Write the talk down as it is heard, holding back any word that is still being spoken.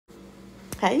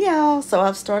Hey y'all, so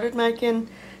I've started making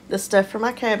the stuff for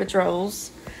my cabbage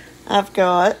rolls. I've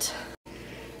got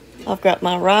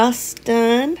my rice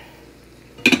done.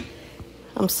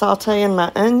 I'm sauteing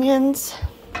my onions,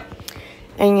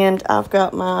 and I've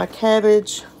got my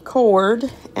cabbage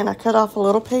cored, and I cut off a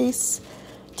little piece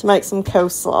to make some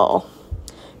coleslaw.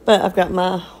 But I've got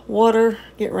my water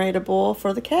getting ready to boil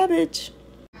for the cabbage.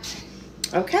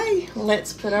 Okay,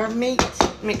 let's put our meat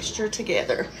mixture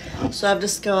together. So I've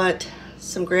just got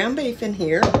some ground beef in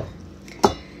here.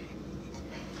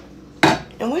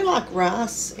 And we like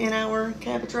rice in our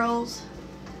cabbage rolls.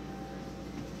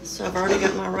 So I've already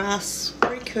got my rice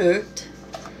pre-cooked,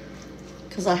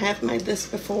 because I have made this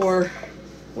before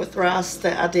with rice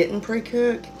that I didn't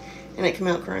pre-cook and it came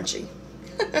out crunchy.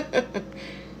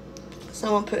 So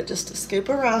I'm gonna put just a scoop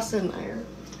of rice in there.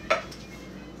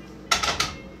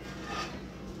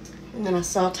 And then I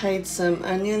sauteed some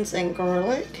onions and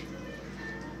garlic.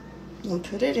 And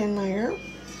put it in there.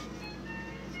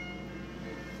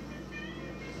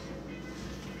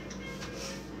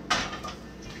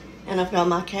 And I've got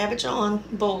my cabbage on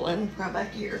boiling right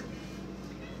back here.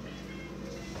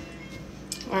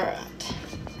 All right.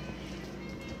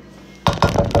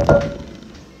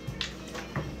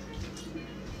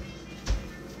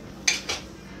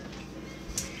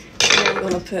 And I'm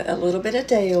going to put a little bit of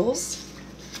Dale's.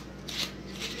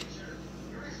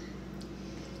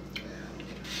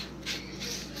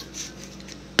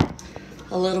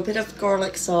 A little bit of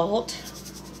garlic salt.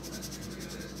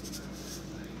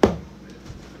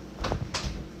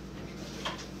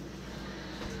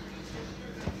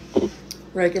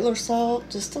 Regular salt,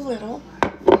 just a little.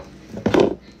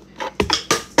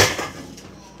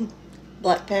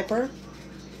 Black pepper.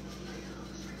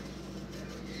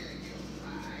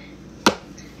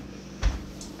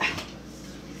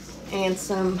 And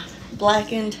some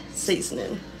blackened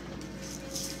seasoning.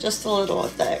 Just a little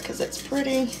of that because it's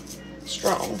pretty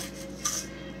strong,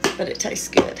 but it tastes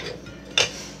good.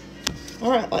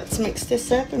 All right, let's mix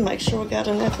this up and make sure we got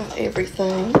enough of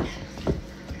everything.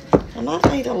 I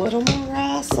might need a little more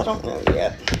rice, I don't know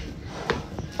yet.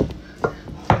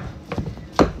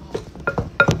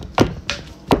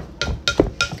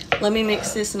 Let me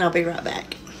mix this and I'll be right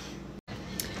back.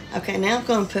 Okay, now I'm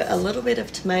going to put a little bit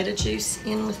of tomato juice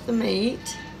in with the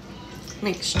meat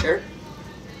mixture.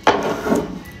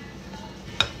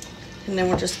 And then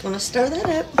we're just going to stir that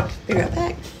up. Be right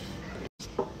back.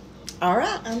 All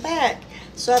right, I'm back.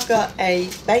 So I've got a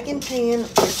baking pan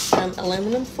with some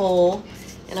aluminum foil,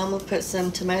 and I'm going to put some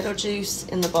tomato juice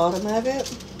in the bottom of it.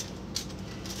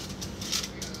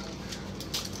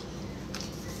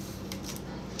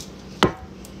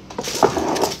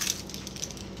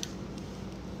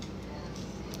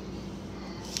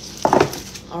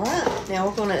 All right, now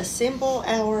we're going to assemble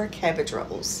our cabbage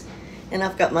rolls. And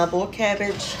I've got my boiled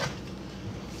cabbage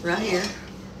right here.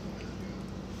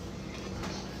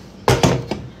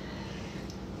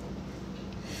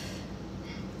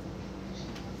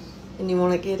 And you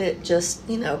want to get it just,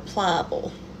 you know,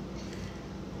 pliable.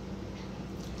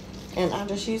 And I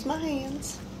just use my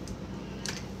hands.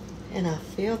 And I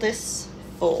fill this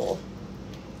full.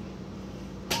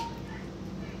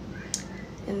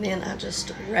 And then I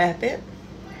just wrap it.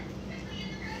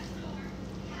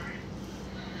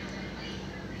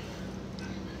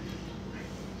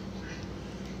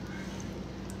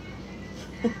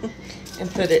 And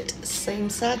put it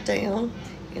same side down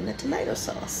in the tomato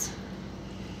sauce.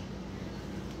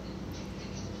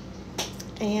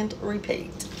 And repeat.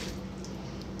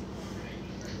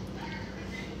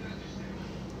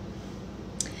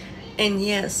 And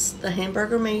yes, the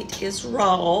hamburger meat is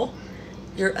raw.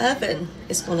 Your oven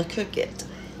is going to cook it.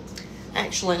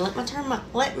 Actually, let me turn my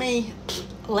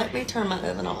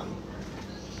oven on.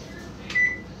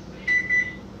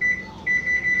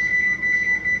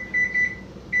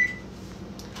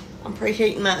 I'm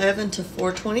preheating my oven to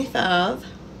 425.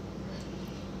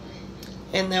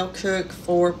 And they'll cook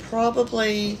for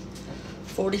probably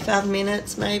 45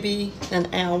 minutes, maybe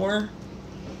an hour,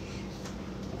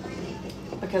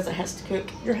 because it has to cook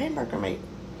your hamburger meat.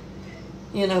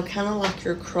 You know, kind of like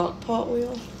your crock pot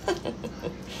will.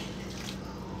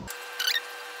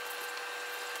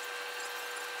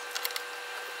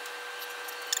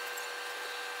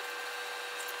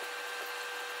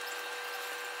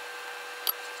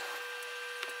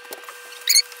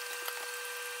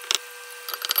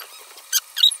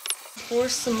 Pour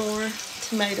some more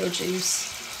tomato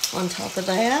juice on top of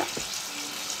that.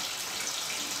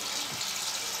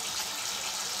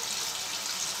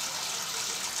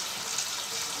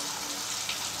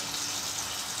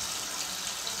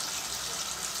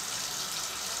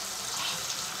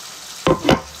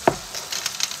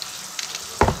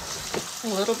 a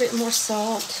little bit more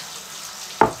salt,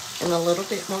 and a little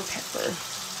bit more pepper.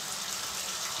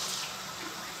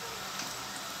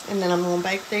 And then I'm going to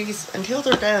bake these until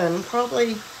they're done,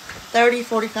 probably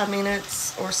 30-45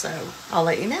 minutes or so. I'll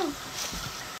let you know.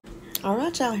 All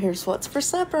right, y'all, here's what's for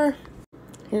supper.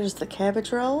 Here's the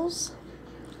cabbage rolls,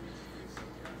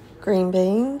 green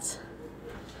beans,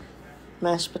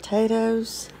 mashed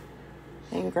potatoes,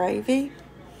 and gravy,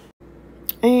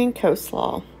 and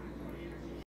coleslaw.